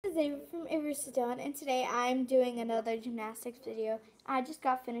Avery from Avery's Done, and today I'm doing another gymnastics video. I just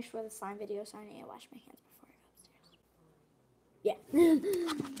got finished with a slime video, so I need to wash my hands before I go upstairs. Yeah.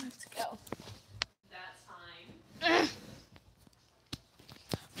 Let's go. That's fine.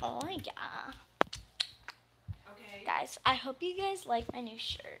 Oh yeah. Okay. Guys, I hope you guys like my new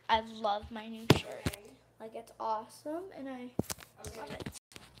shirt. I love my new shirt. Okay. Like, it's awesome, and I Okay. love it.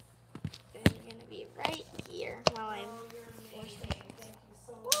 And you're going to be right here while I'm You're amazing. washing my hands. Thank you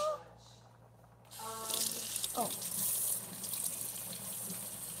so much. Oh.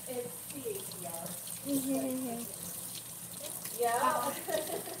 It's CATR. Yeah.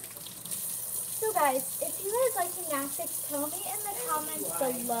 So guys, if you guys like gymnastics, tell me in the comments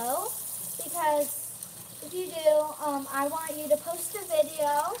below, because if you do, I want you to post a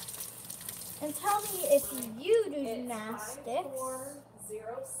video and tell me if you do gymnastics.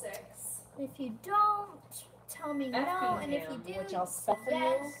 5406. If you don't, tell me no, and if you do, which I'll spell for you.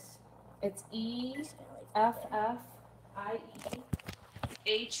 yes. It's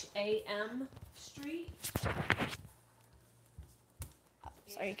EFFIEHAM Street.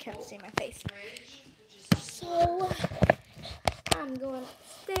 Sorry, you can't see my face. So, I'm going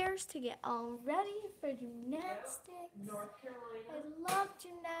upstairs to get all ready for gymnastics. North Carolina. I love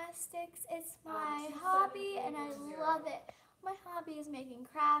gymnastics. It's my hobby, and I love it. My hobby is making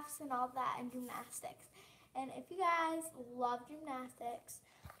crafts and all that and gymnastics. And if you guys love gymnastics,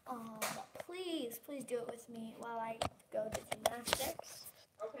 please do it with me while I go to gymnastics.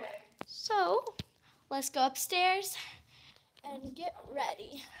 Okay. So, let's go upstairs and get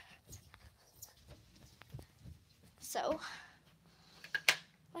ready. So,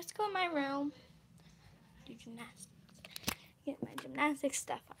 let's go in my room, do gymnastics, get my gymnastics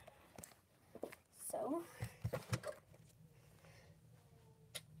stuff on. So,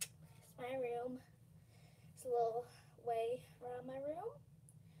 it's my room. It's a little way around my room.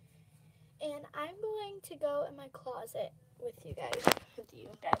 And I'm going to go in my closet with you guys if you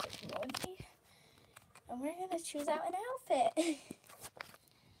guys are coming with me. And we're going to choose out an outfit.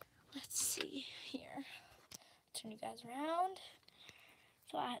 Let's see here. Turn you guys around.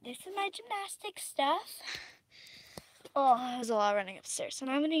 So this is my gymnastics stuff. Oh, there's a lot running upstairs. And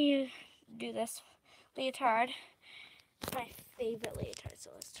I'm going to do this leotard. It's my favorite leotard.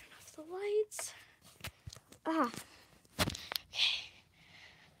 So let's turn off the lights. Okay.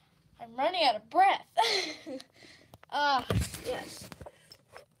 I'm running out of breath. Yes.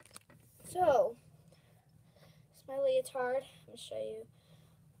 So, it's my leotard. I'm going to show you.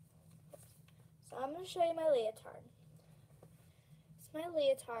 So I'm going to show you my leotard. It's my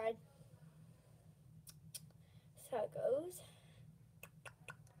leotard. That's how it goes.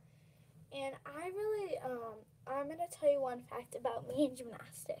 And I'm going to tell you one fact about me and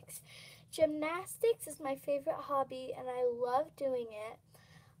gymnastics. Gymnastics is my favorite hobby, and I love doing it.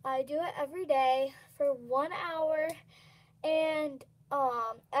 I do it every day for 1 hour, and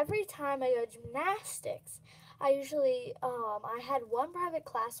every time I go to gymnastics, I usually, I had one private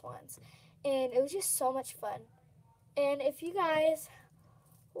class once, and it was just so much fun. And if you guys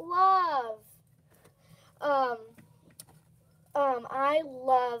love, I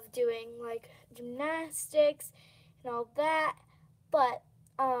love doing like gymnastics and all that, but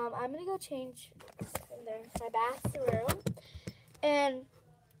I'm gonna go change in there, my bathroom, and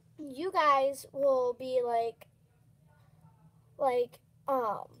you guys will be like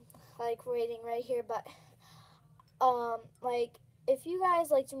waiting right here, but like, if you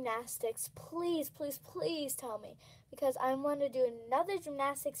guys like gymnastics, please tell me, because I want to do another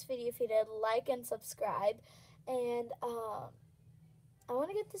gymnastics video if you did like and subscribe. And I want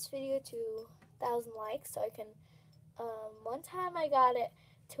to get this video to 1,000 likes, so I can, one time I got it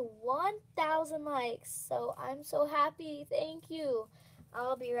to 1,000 likes, so I'm so happy. Thank you.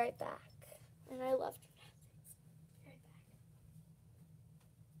 I'll be right back. And I love gymnastics. Be right back.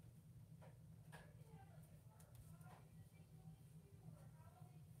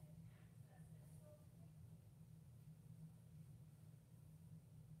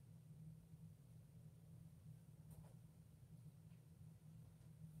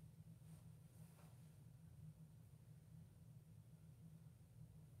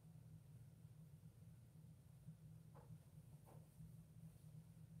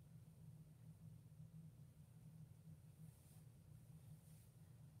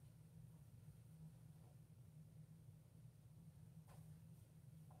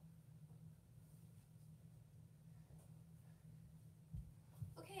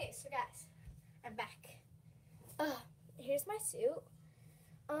 Okay, so guys, I'm back. Here's my suit.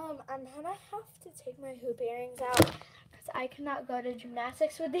 I'm gonna have to take my hoop earrings out because I cannot go to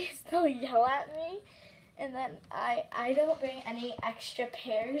gymnastics with these. They'll yell at me. And then I don't bring any extra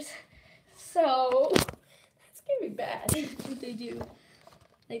pairs. So that's gonna be bad if they do.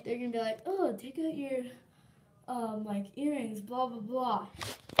 Like they're gonna be like, oh, take out your like earrings, blah blah blah.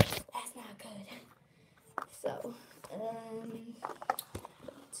 That's not good. So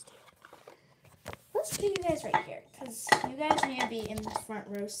let's do you guys right here, because you guys need to be in the front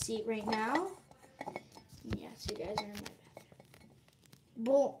row seat right now. Yes, you guys are in my bathroom.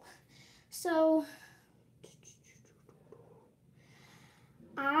 Boom. So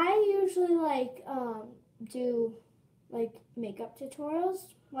I usually like do like makeup tutorials,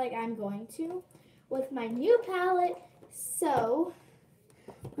 like I'm going to, with my new palette. So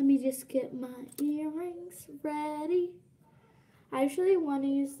let me just get my earrings ready. I usually want to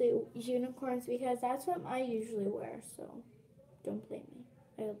use the unicorns because that's what I usually wear, so don't blame me.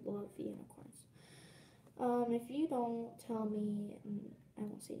 I love unicorns. If you don't tell me, I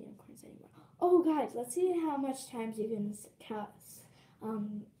won't say unicorns anymore. Oh, guys, let's see how much times you can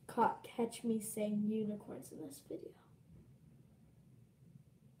catch me saying unicorns in this video.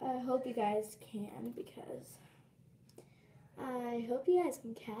 I hope you guys can, because I hope you guys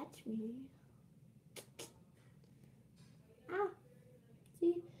can catch me. Ah,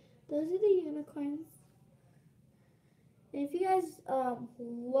 see, those are the unicorns. And if you guys love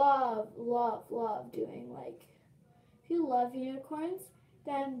doing, like, if you love unicorns,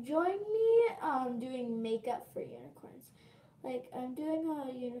 then join me doing makeup for unicorns. Like, I'm doing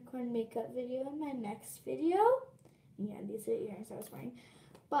a unicorn makeup video in my next video. Yeah, these are the earrings I was wearing.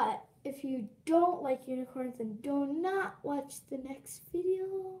 But if you don't like unicorns, then do not watch the next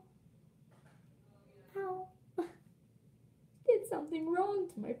video. Ow. Did something wrong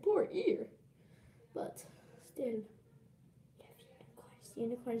to my poor ear. But still,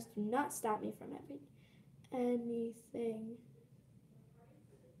 unicorns do not stop me from anything.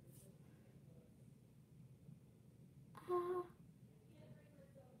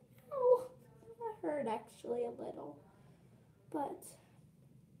 Oh, that hurt actually a little. But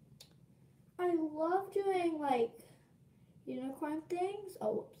I love doing like unicorn things.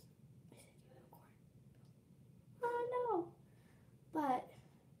 Oh, whoops. I said unicorn. Oh no. But,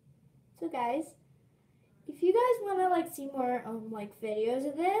 so guys, if you guys want to like see more like videos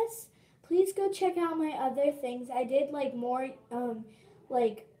of this, please go check out my other things. I did like more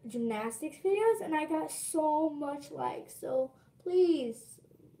like gymnastics videos, and I got so much likes. So please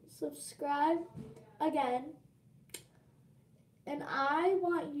subscribe again. And I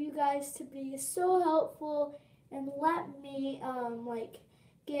want you guys to be so helpful and let me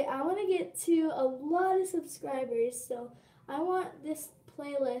I want to get to a lot of subscribers. So I want this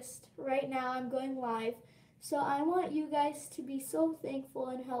playlist right now. I'm going live. So I want you guys to be so thankful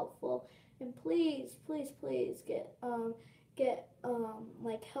and helpful. And please, please, please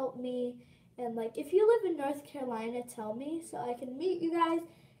like help me. And like if you live in North Carolina, tell me so I can meet you guys,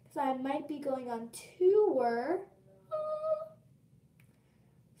 because I might be going on tour.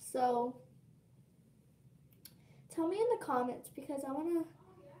 So tell me in the comments, because I wanna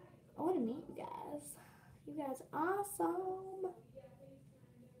meet you guys. You guys are awesome.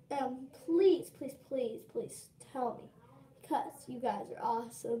 Please, please, please, please tell me, because you guys are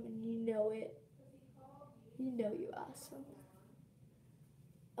awesome and you know it. You know you're awesome.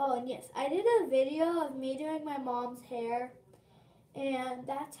 Oh, and yes, I did a video of me doing my mom's hair, and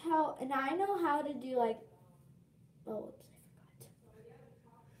that's how, and I know how to do like, oh, whoops,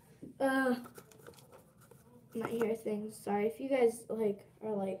 I forgot. My hair things. Sorry if you guys like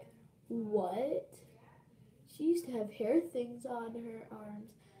are like, what? She used to have hair things on her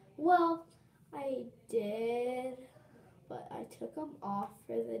arms. Well, I did, but I took them off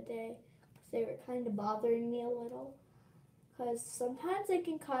for the day because they were kind of bothering me a little. Because sometimes they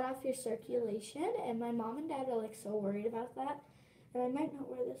can cut off your circulation, and my mom and dad are like so worried about that. And I might not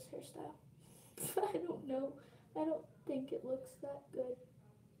wear this hairstyle. I don't know. I don't think it looks that good.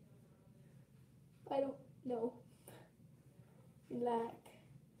 I don't know. Like,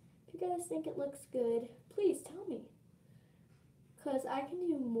 if you guys think it looks good, please tell me. Because I can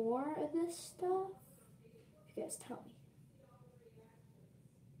do more of this stuff if you guys tell me.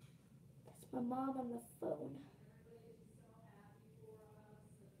 That's my mom on the phone.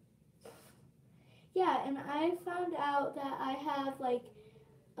 Yeah, and I found out that I have like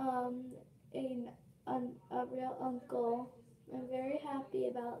a real uncle. I'm very happy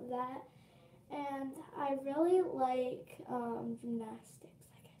about that. And I really like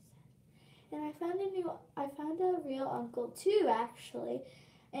gymnastics, like I said. And I found a real uncle too, actually.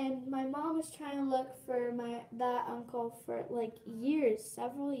 And my mom was trying to look for that uncle for like years,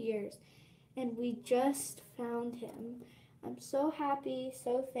 several years. And we just found him. I'm so happy,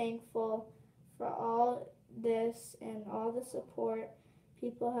 so thankful for all this and all the support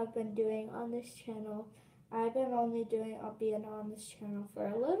people have been doing on this channel. I've been only being on this channel for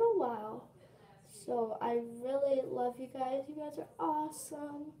a little while. So I really love you guys. You guys are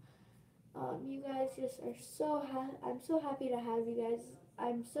awesome. You guys just are I'm so happy to have you guys.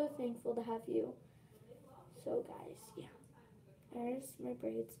 I'm so thankful to have you. So guys, yeah. There's my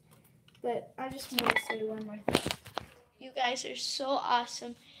braids. But I just want to say one more thing. You guys are so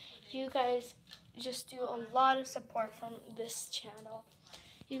awesome. You guys just do a lot of support from this channel.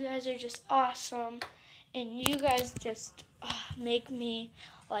 You guys are just awesome. And you guys just make me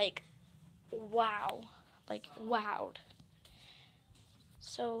like, wow. Like, wowed.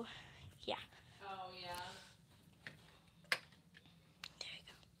 So, yeah. Oh, yeah. There we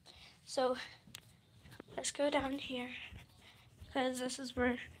go. So, let's go down here. Because this is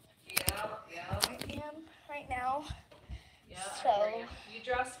where Yeah. I am right now. Yeah. So, you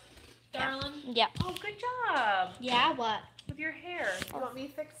dressed, darling? Yeah. Oh, good job. Yeah, what? With your hair. You want me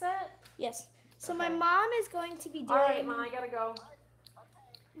to fix it? Yes. So Okay. my mom is going to be doing. All right, Mom, I gotta go.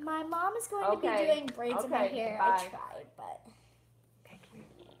 My mom is going to be Okay. doing braids in my Okay, hair. bye. I tried, but.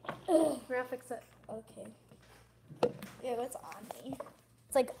 We're gonna fix it. Okay. Ew, it's on me.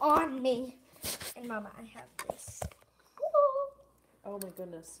 It's like on me. And Mama, I have this. Oh my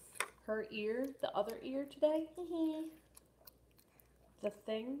goodness. Her ear, the other ear today, the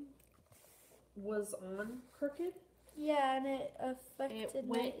thing was on crooked. Yeah, and it affected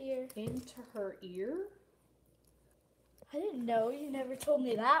my went ear. into her ear. I didn't know. You never told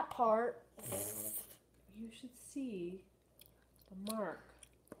me that part. You should see the mark.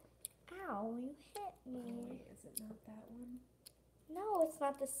 Ow, you hit Oh, me. wait, is it not that one? No, it's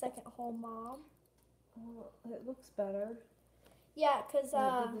not the second hole, Mom. Oh, it looks better Yeah, because, than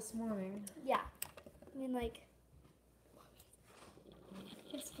it did this morning. yeah. I mean, like,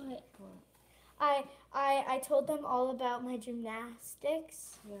 guess what? What? I told them all about my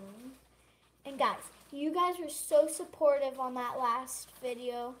gymnastics. Yeah. And guys, you guys were so supportive on that last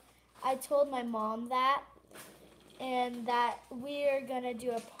video. I told my mom that. And that we are going to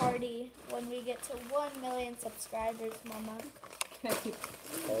do a party when we get to 1 million subscribers, Mama. Okay.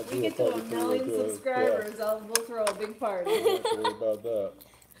 I'll We do get to party a for you, million too. subscribers. We'll throw a big party. Yeah, don't worry about that.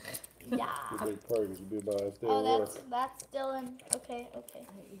 Yeah. The big parties will be by us Oh, there. that's still in. Okay.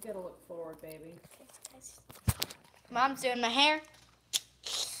 You gotta look forward, baby. Okay, guys. Mom's doing my hair.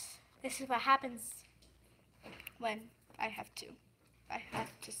 This is what happens when I have to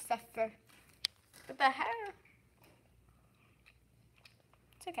suffer with the hair.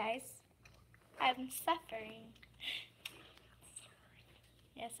 So guys, I'm suffering.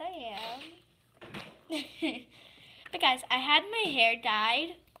 Yes, I am. But guys, I had my hair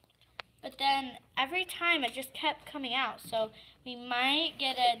dyed, but then every time it just kept coming out. So we might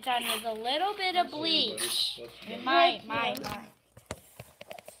get it done with a little bit of bleach. We might.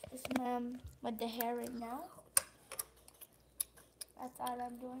 This is with the hair right now. That's all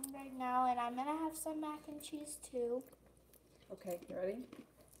I'm doing right now, and I'm gonna have some mac and cheese too. Okay, you ready?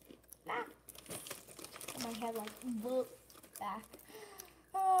 Ah. And my head like boop back.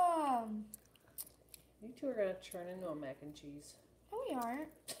 You two are gonna turn into a mac and cheese. No, we aren't.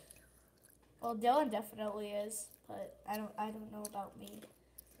 Well, Dylan definitely is, but I don't know about me.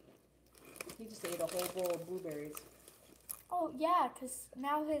 He just ate a whole bowl of blueberries. Oh yeah, 'cause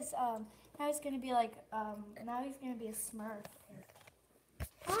now he's gonna be like now he's gonna be a Smurf.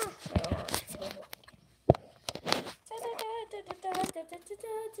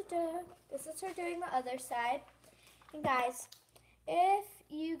 This is her doing the other side. And guys, if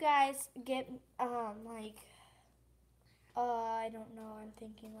you guys get I don't know, I'm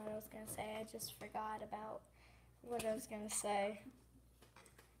thinking what I was gonna say. I just forgot about what I was gonna say.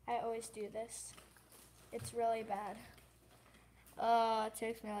 I always do this. It's really bad. It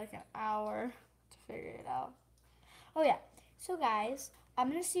takes me like an hour to figure it out. Oh yeah, so guys, I'm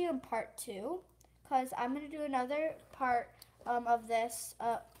gonna see you in part 2, because I'm gonna do another part of this.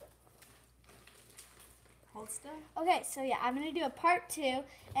 Hold still. Okay, so yeah, I'm gonna do a part 2,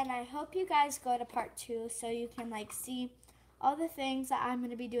 and I hope you guys go to part 2 so you can like see all the things that I'm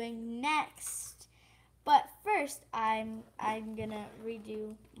gonna be doing next. But first, I'm gonna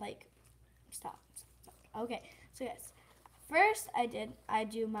redo stop. Okay, so yes, first I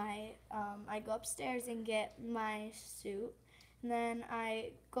do my I go upstairs and get my suit, and then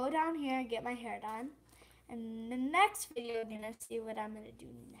I go down here and get my hair done. And the next video, you're gonna see what I'm gonna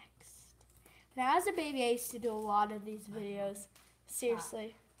do next. When I was a baby, I used to do a lot of these videos.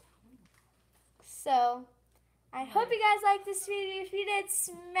 Seriously. So, I hope you guys liked this video. If you did,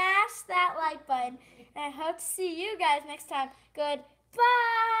 smash that like button. And I hope to see you guys next time. Goodbye!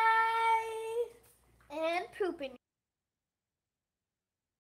 And pooping.